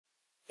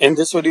In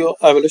this video,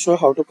 I will show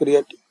how to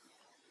create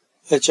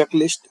a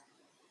checklist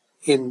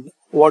in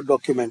Word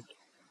document.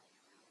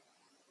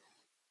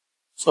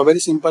 So very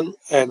simple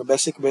and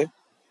basic way.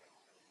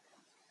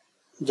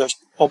 Just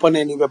open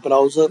any web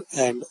browser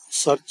and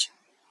search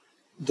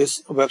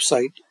this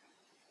website.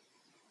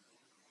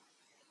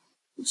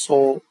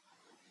 So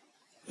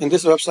in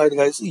this website,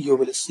 guys, you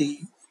will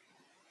see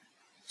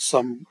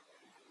some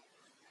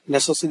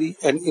necessary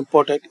and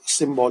important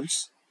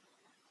symbols.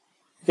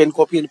 You can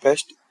copy and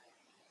paste.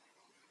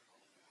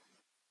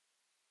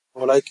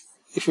 Or like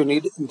if you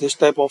need this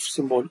type of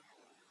symbol,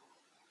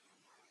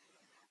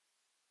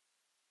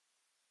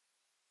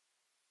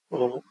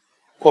 or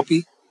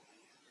copy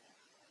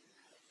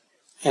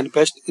and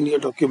paste in your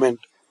document.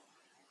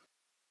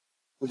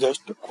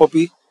 Just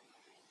copy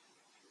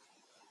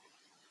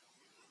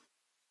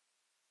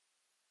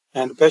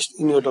and paste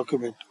in your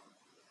document.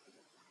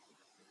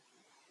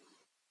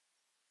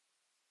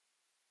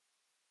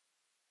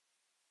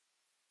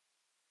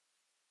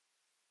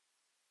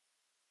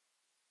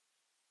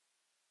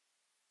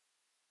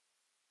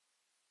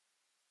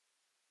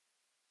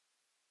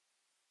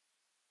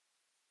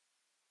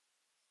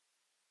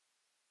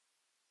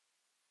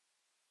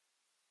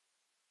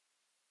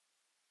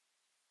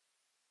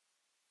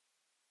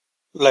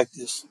 Like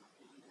this.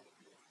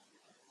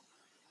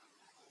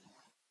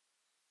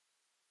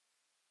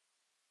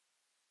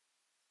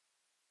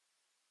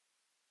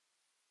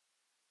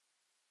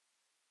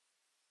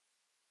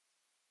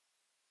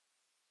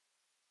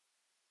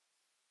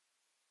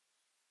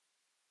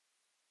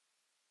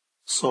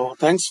 So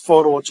thanks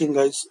for watching,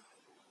 guys.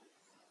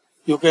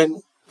 You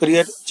can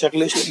create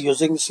checklist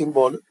using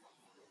symbol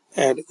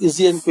and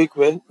easy and quick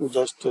way.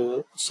 Just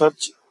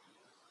search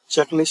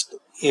checklist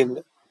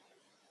in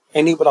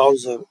any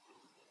browser.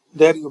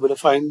 There you will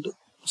find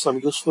some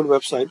useful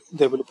website.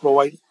 They will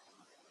provide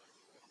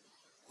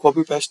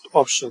copy paste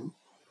option.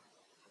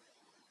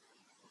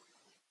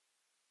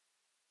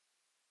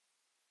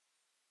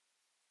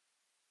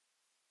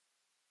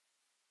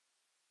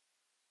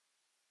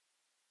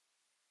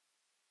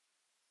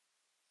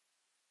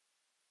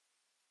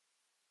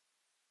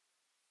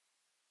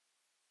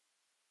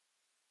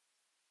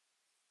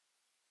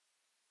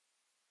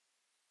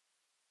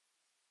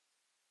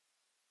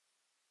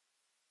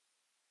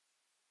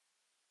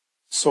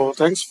 So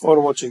thanks for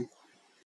watching.